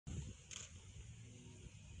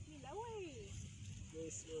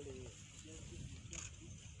So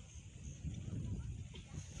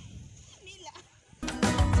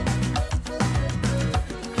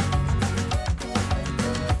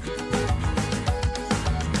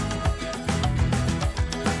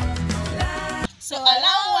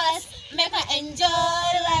allow us, make I enjoy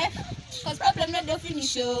life. Cause problem not the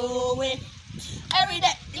finish way. Every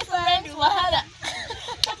day different wahala.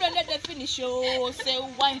 Problem not the finish say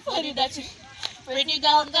wine for the dirty. Pretty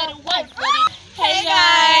girl got a wine for the. Hey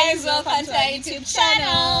guys, welcome to our YouTube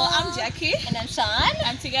channel. I'm Jackie. And I'm Sean.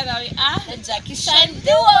 And together we are the JACKIESHAN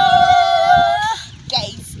duo.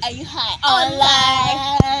 Guys, are you high on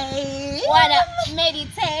life? Wanna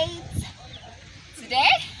meditate today?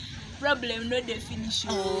 Problem not the finish.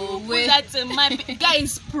 Oh, wait. That's my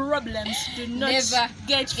guys. Problems do not never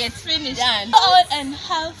get finished. Done. Out and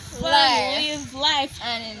have fun, live life,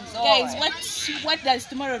 and enjoy. Guys, what does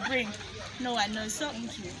tomorrow bring? No one knows. So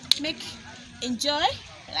enjoy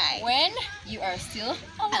life when you are still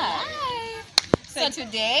alive. So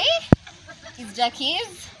today is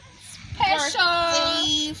Jackie's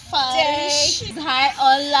special day. She's high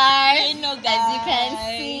on life. You know, guys. As you can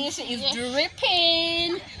see, she is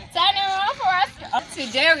dripping. Turn around for us.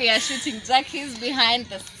 Today we are shooting Jackie's behind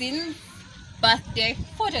the scenes birthday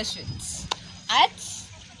photo shoot at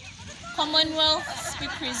Commonwealth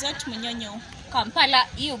Speke Resort Munyonyo, Kampala,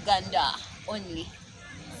 Uganda only.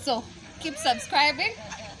 So keep subscribing,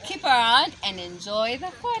 keep around, and enjoy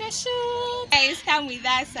the photo shoot. Guys, come with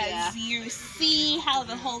us as you see how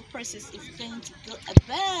the whole process is going to go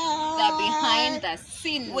about. The behind the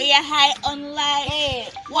scenes. We are high on life. Hey,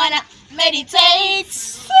 wanna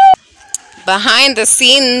meditate? Behind the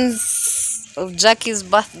scenes of Jackie's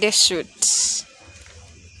birthday shoot.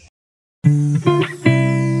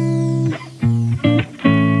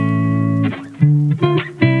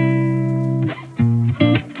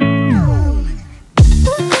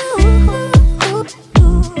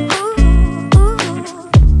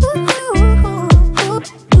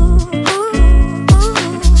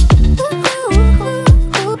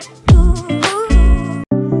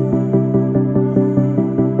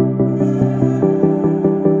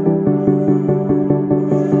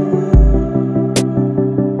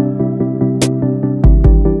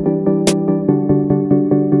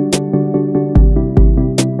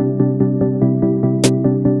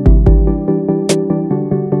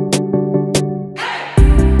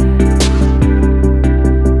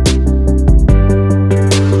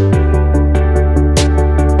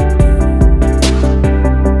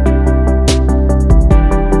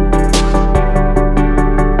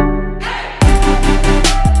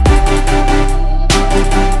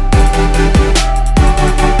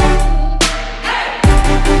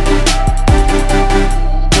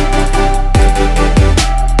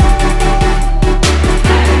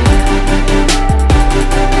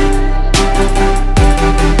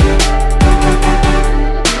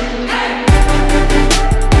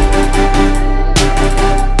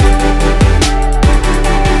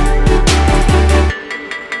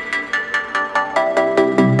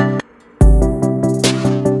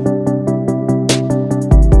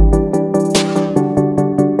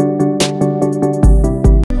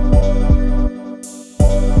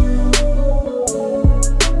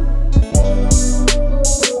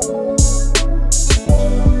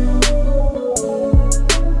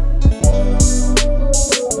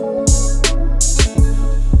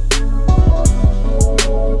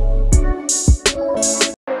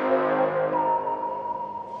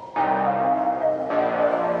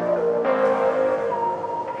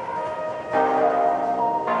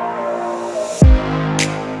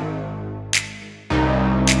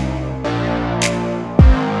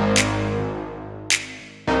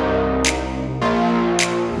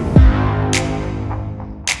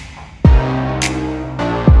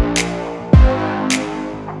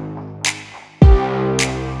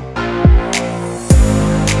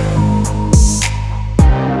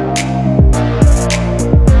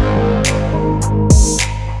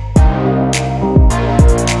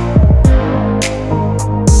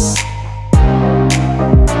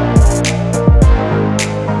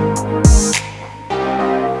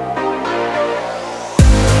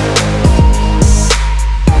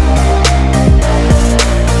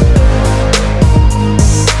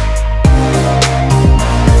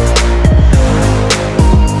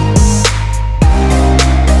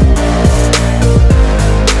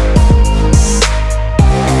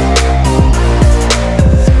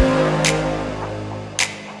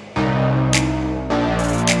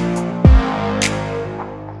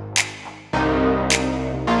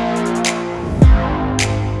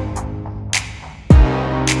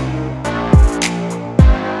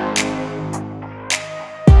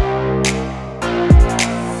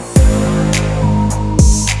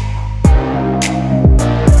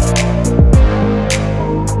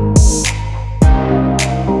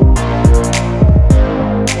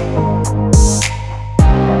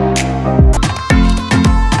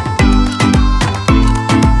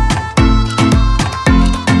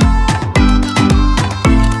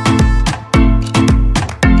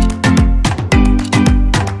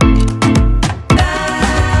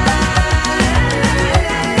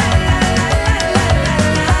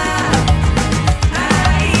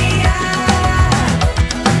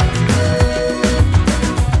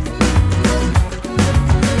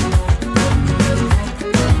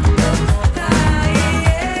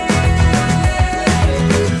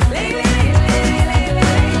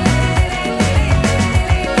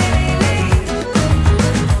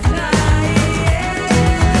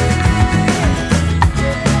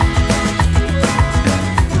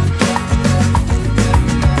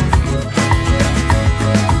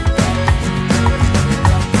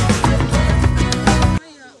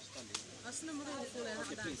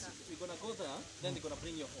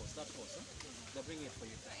 that horse, huh? They'll bring it for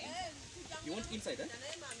you. You want inside, eh?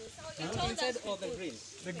 You want inside or the green?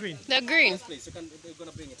 The green. The green. Yes, please. They're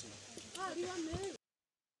gonna bring it to you.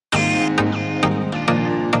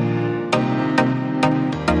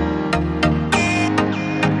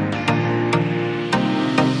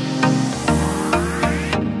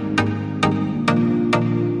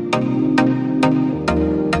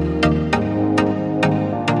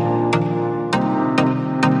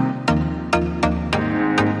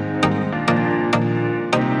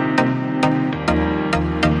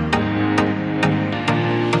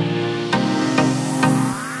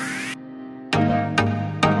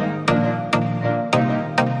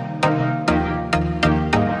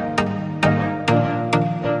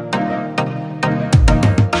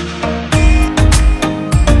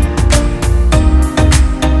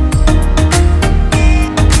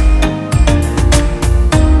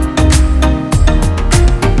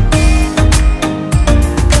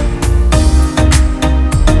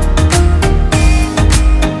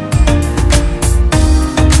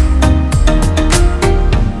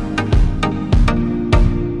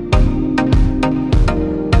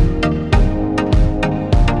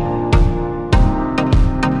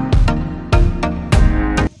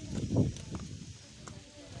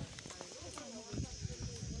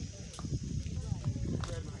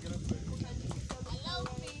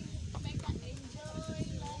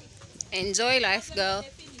 Enjoy life, girl.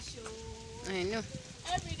 I know.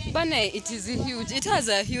 But it is huge. It has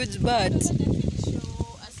a huge butt.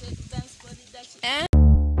 And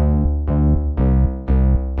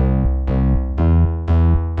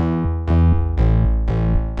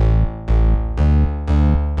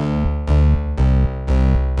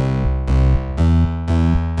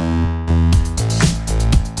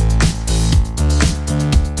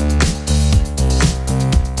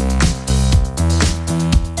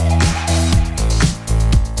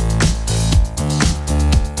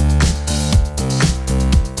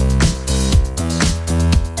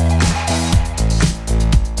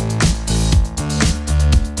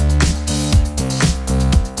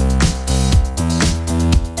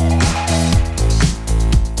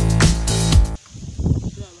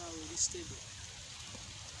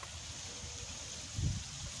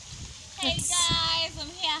Hey guys, I'm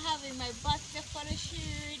here having my birthday photo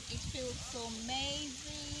shoot. It feels so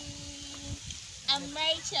amazing. I'm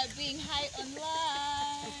Rachel being high on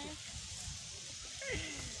life.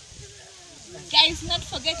 Guys, not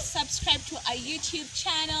forget to subscribe to our YouTube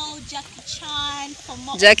channel, JACKIESHAN, for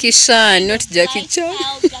more. JACKIESHAN, not Jackie Chan.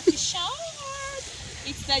 JACKIESHAN.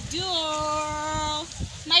 It's the duo.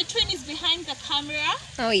 My twin is behind the camera.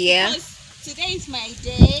 Oh yeah. Because today is my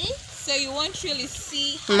day, so you won't really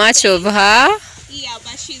see her Much face. of her. Yeah,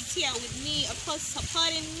 but she's here with me, of course,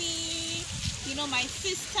 supporting me. You know, my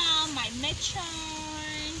sister, my matron.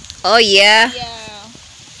 Oh yeah. Yeah.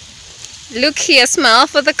 Look here, smile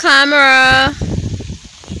for the camera.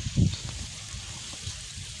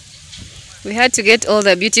 We had to get all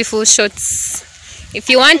the beautiful shots. If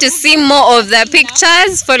you want to see more of the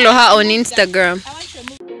pictures, follow her on Instagram. I want to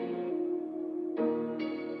move.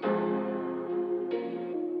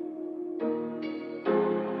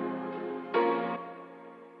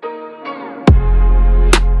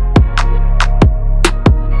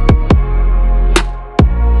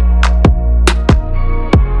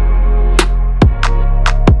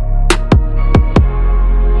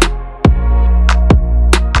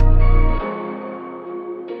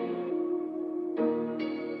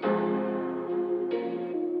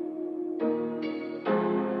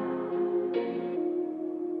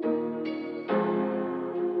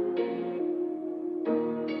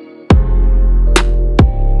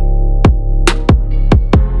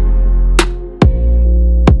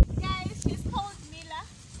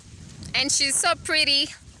 And she's so pretty,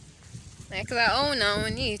 like the owner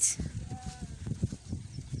on it.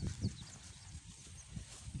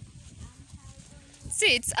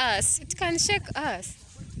 See, it's us. It can shake us.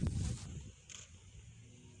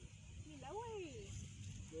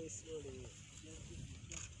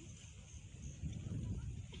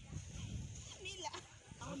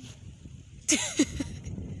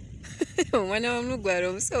 Omwana wa mugwara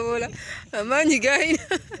omusobola amaanyi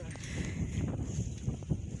gayina.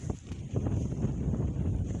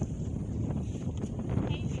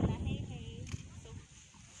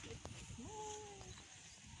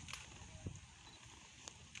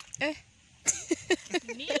 Eh.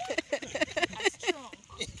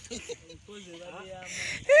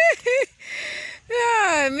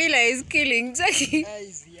 Ah, Mila is killing Jackie.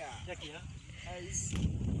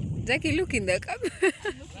 Jackie, look in the camera.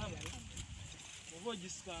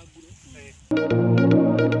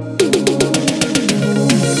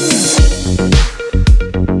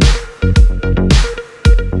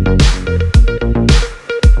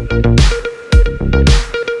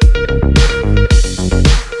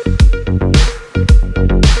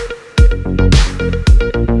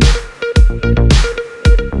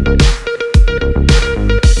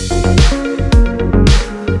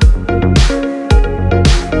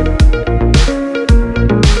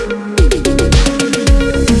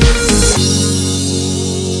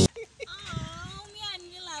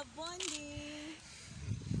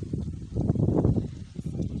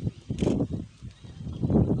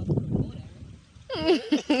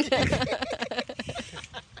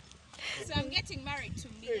 So I'm getting married to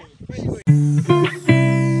Mila.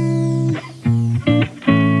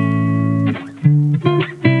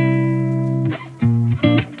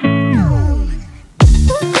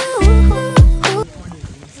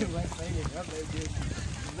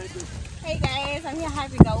 Hey guys, I'm here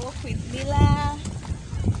having a walk with Mila.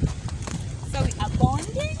 So we are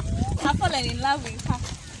bonding. I've fallen in love with her.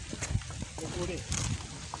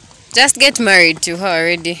 Just get married to her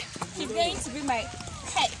already. She's going to be my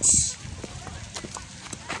pet.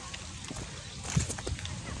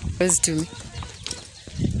 Close to me.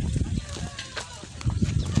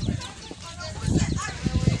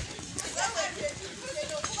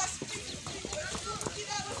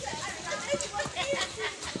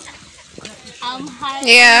 I'm high.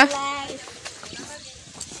 Yeah. Life.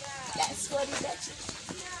 That's what it is.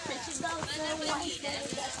 Pretty girl, so wise,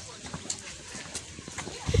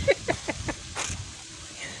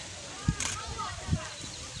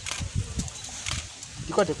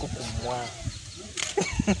 You got a cook moi.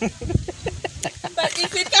 But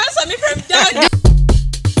if it comes from me from dog.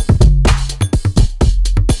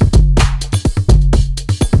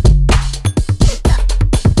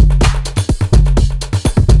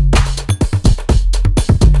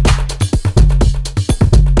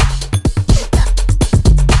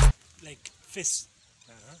 Like fist.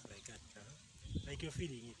 Like that. Like you're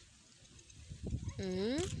feeling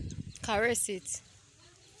it. Caress it.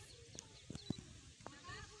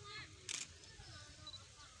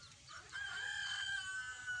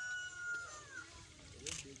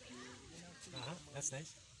 That's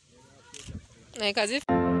nice. Like as if